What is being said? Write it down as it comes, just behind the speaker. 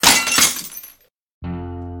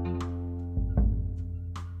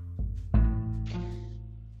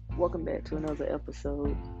Welcome back to another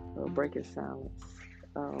episode of Breaking Silence.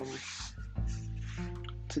 Um,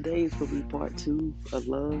 Today is going to be part two of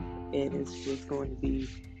love, and it's just going to be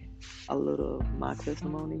a little of my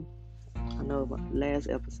testimony. I know last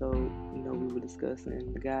episode, we were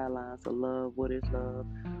discussing the guidelines of love, what is love,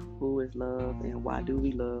 who is love, and why do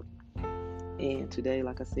we love. And today,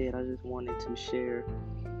 like I said, I just wanted to share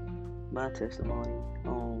my testimony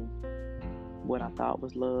on what I thought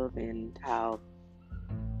was love and how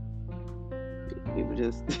it was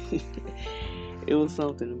just it was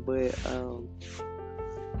something. But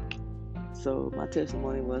so my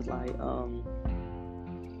testimony was like,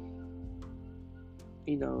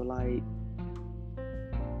 like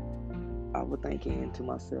I was thinking to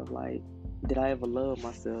myself, like, did I ever love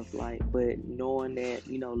myself? Like, but knowing that,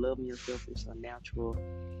 loving yourself is a natural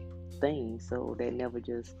thing. So that never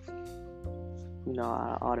just,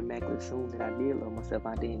 I automatically assumed that I did love myself.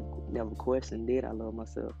 I didn't never question, did I love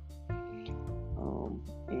myself?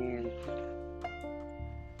 And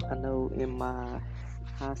I know in my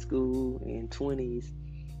high school and 20s,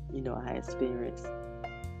 I experienced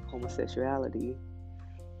homosexuality,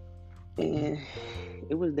 and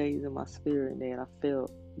it was days in my spirit that I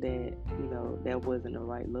felt that, that wasn't the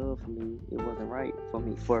right love for me. It wasn't right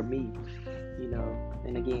for me,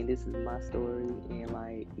 and again, this is my story, and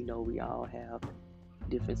like, we all have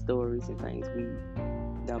different stories and things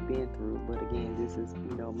I've been through, but again, this is,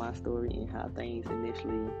 my story and how things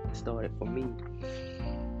initially started for me.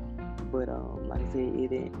 But like I said, it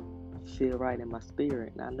didn't feel right in my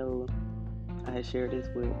spirit, and I know I had shared this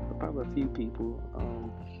with probably a few people.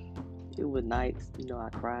 It was nights, I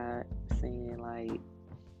cried saying like,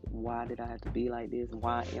 why did I have to be like this?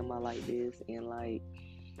 Why am I like this? And like,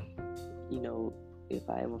 if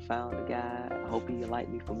I ever found a guy, I hope he like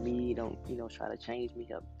me for me. Don't, try to change me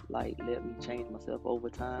up, like let me change myself over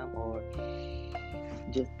time, or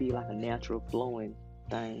just be like a natural flowing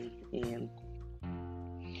thing. And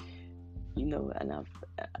and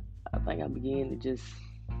I think I began to just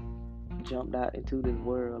jumped out into this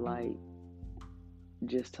world, like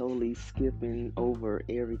just totally skipping over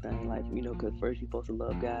everything, like, because first you're supposed to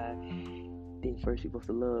love God, then first you're supposed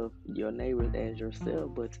to love your neighbors as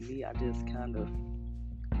yourself. But to me, I just kind of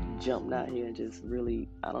jumped out here and just really,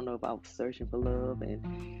 I don't know if I was searching for love, and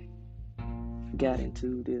got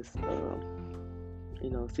into this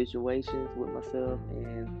situations with myself,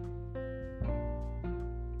 and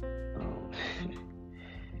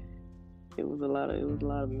it was a lot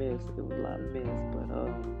of mess. But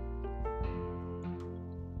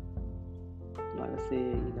like I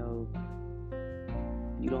said,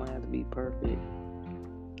 you don't have to be perfect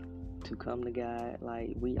to come to God.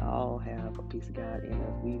 Like, we all have a piece of God in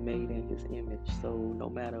us. We made in His image. So no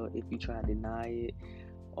matter if you try to deny it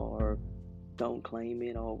or don't claim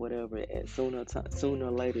it or whatever, sooner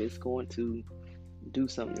or later it's going to do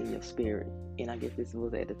something in your spirit. And I guess this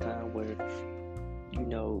was at the time where,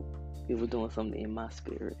 it was doing something in my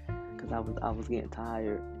spirit, because I was getting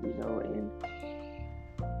tired,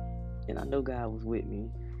 and I know God was with me,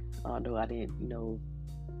 although I didn't,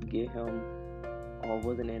 get Him, or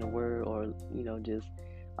wasn't in the Word, or just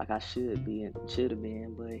like I should have been.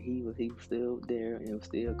 But He was still there, and was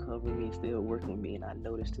still covering me, and still working with me. And I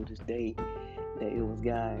noticed to this day that it was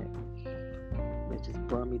God that just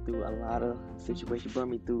brought me through a lot of situations,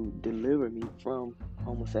 delivered me from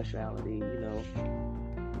homosexuality,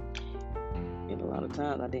 And a lot of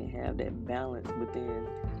times I didn't have that balance within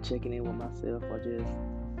checking in with myself, or just,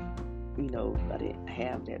 I didn't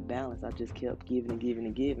have that balance. I just kept giving and giving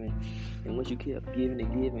and giving. And once you kept giving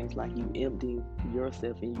and giving, it's like you emptying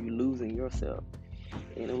yourself and you losing yourself.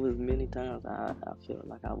 And it was many times I felt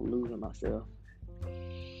like I was losing myself.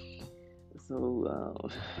 So,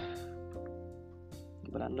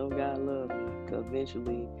 but I know God loved me, because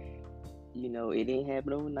eventually, it didn't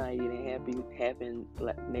happen overnight. It didn't happen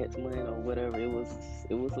like next month or whatever. It was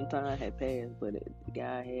some time had passed, but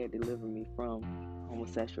God had delivered me from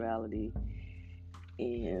homosexuality.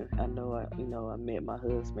 And I know I met my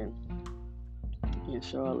husband in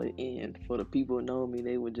Charlotte, and for the people who know me,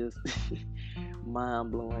 they were just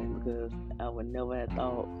mind blowing, because I would never have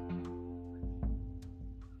thought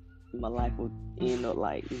my life would end up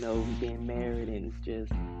like, being married and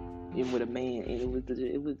just with a man. And it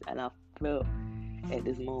was, and I felt at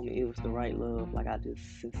this moment it was the right love. Like, I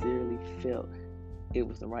just sincerely felt it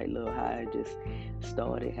was the right love, how it just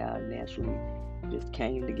started, how it naturally just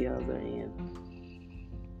came together, and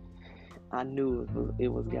I knew it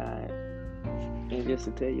was God. And just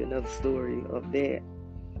to tell you another story of that,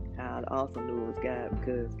 how I also knew it was God,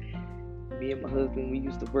 because me and my husband, we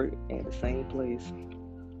used to work at the same place,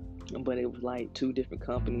 but it was like two different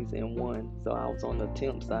companies in one. So I was on the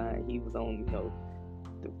temp side, he was on,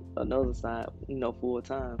 another side, full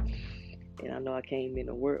time. And I know I came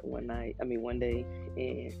into work one day, and I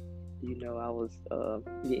was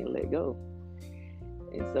getting let go.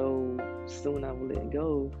 And so soon I was let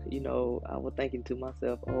go, I was thinking to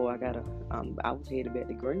myself, oh, I was headed back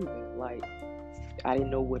to Greenville. Like, I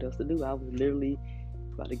didn't know what else to do. I was literally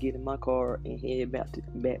about to get in my car and head back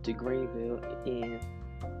to Greenville. And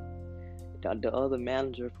the other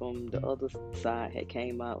manager from the other side had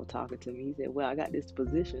came out and talking to me. He said, well, I got this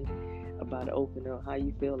position about to open up. How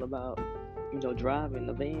you feel about, driving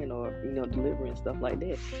the van or, delivering stuff like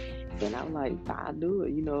that? And I'm like, I'll do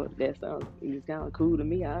it. It's kind of cool to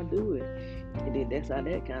me. I'll do it. And then that's how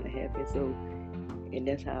that kind of happened. So, and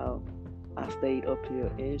that's how I stayed up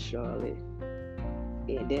here in Charlotte.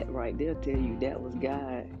 And that right there tell you that was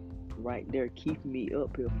God right there keeping me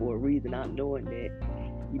up here for a reason. Not knowing that,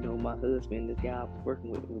 my husband, this guy I was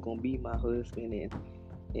working with, was gonna be my husband,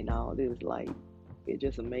 and all this. Like, it's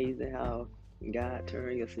just amazing how God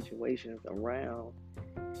turns your situations around,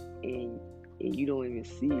 and you don't even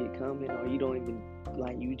see it coming, or you don't even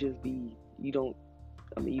you don't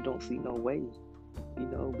see no way,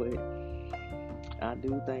 But I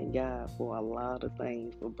do thank God for a lot of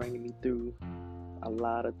things, for bringing me through a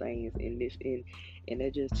lot of things in this, and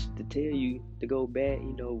that just to tell you, to go back,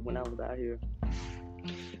 when I was out here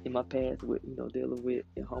in my past with, dealing with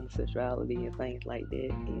homosexuality and things like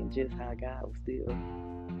that, and just how God was still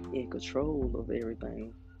in control of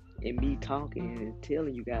everything, and me talking and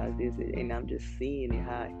telling you guys this, and I'm just seeing it,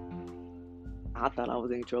 how I thought I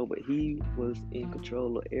was in control, but he was in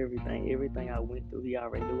control of everything I went through. He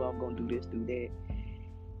already knew I was going to do this, do that,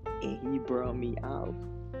 and he brought me out,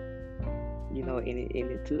 and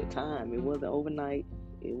it took time. It wasn't overnight.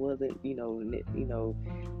 It wasn't,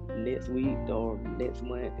 next week or next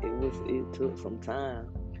month. It took some time,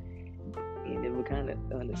 and it was kind of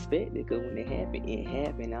unexpected, because when it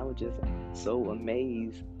happened. I was just so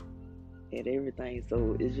amazed at everything.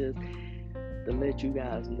 So it's just to let you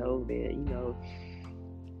guys know that,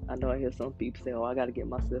 I know I hear some people say, oh, I got to get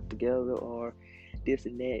myself together, or this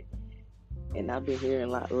and that. And I've been hearing a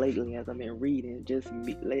lot lately as I've been reading, just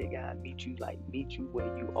let God meet you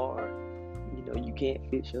where you are. You can't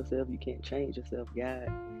fix yourself. You can't change yourself. God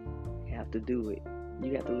have to do it.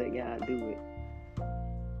 You have to let God do it.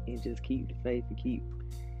 And just keep the faith and keep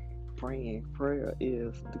praying. Prayer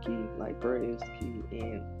is the key. Prayer is the key.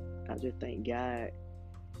 And I just thank God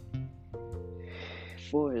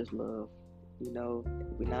for his love.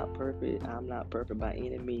 We're not perfect. I'm not perfect by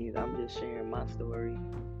any means. I'm just sharing my story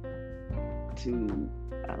to,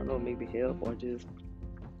 I don't know, maybe help, or just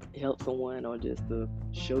help someone, or just to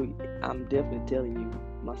show you. I'm definitely telling you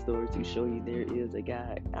my story to show you there is a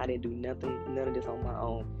God. I didn't do none of this on my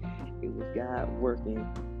own. It was God working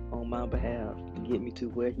on my behalf to get me to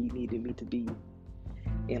where he needed me to be.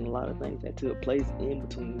 And a lot of things that took place in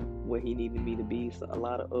between where he needed me to be. So a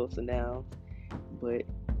lot of ups and downs, but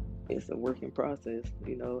it's a working process,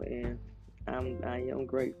 and I am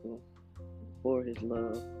grateful for his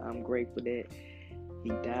love. I'm grateful that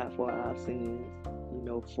he died for our sins,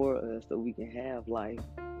 for us, so we can have life.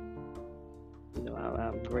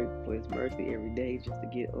 I'm grateful for his mercy every day, just to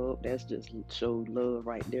get up. That's just showed love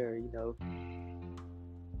right there,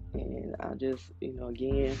 And I just,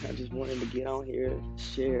 again, I just wanted to get on here,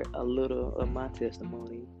 share a little of my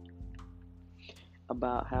testimony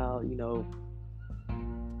about how,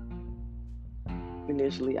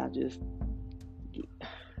 initially I'm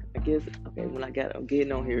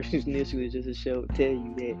getting on here initially just to tell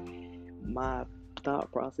you that my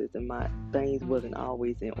thought process and my things wasn't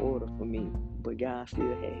always in order for me, but God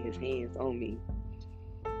still had his hands on me.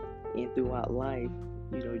 And throughout life,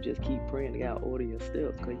 just keep praying to God order your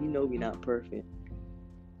steps, because we're not perfect.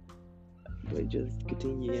 But just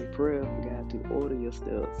continue in prayer for God to order your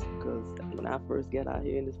steps, because when I first got out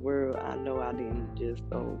here in this world, I know I didn't just,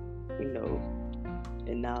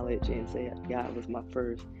 acknowledge and say God was my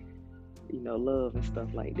first, love and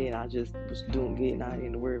stuff like that. I just was getting out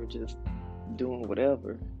in the world, just doing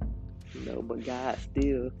whatever, but God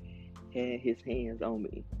still had his hands on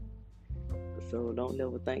me. So don't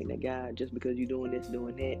never think that God, just because you're doing this,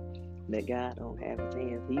 doing that God don't have his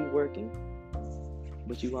hands. He's working,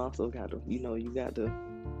 but you also got to, you got to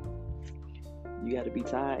be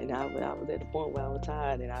tired. And I was at the point where I was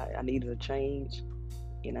tired, and I needed a change,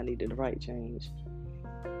 and I needed the right change.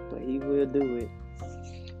 But he will do it.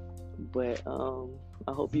 But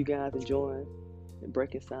I hope you guys enjoying the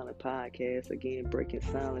Breaking Silence podcast. Again, Breaking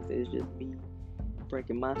Silence is just me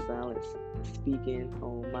breaking my silence, speaking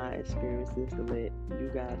on my experiences to let you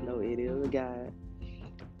guys know it is a God.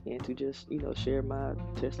 and to just, share my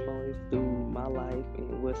testimonies through my life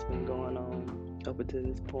and what's been going on up until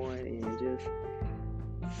this point, and just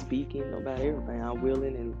speaking about everything. I'm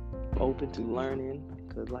willing and open to learning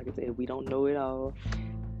because, like I said, we don't know it all.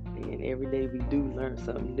 And every day we do learn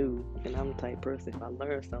something new. And I'm the type of person, if I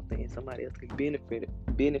learn something and somebody else can benefit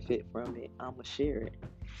from it, I'ma share it.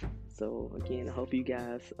 So again, I hope you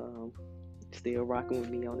guys still rocking with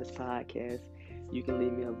me on this podcast. You can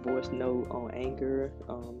leave me a voice note on Anchor.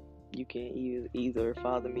 You can either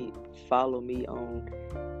follow me on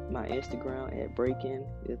my Instagram at Breakin.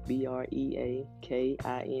 It's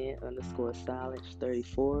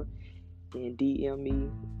BREAKIN_silence34, and DM me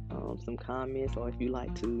some comments, or if you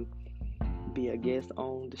like to be a guest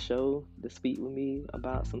on the show to speak with me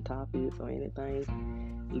about some topics or anything,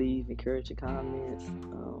 leave encouraging comments,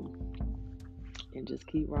 and just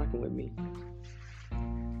keep rocking with me.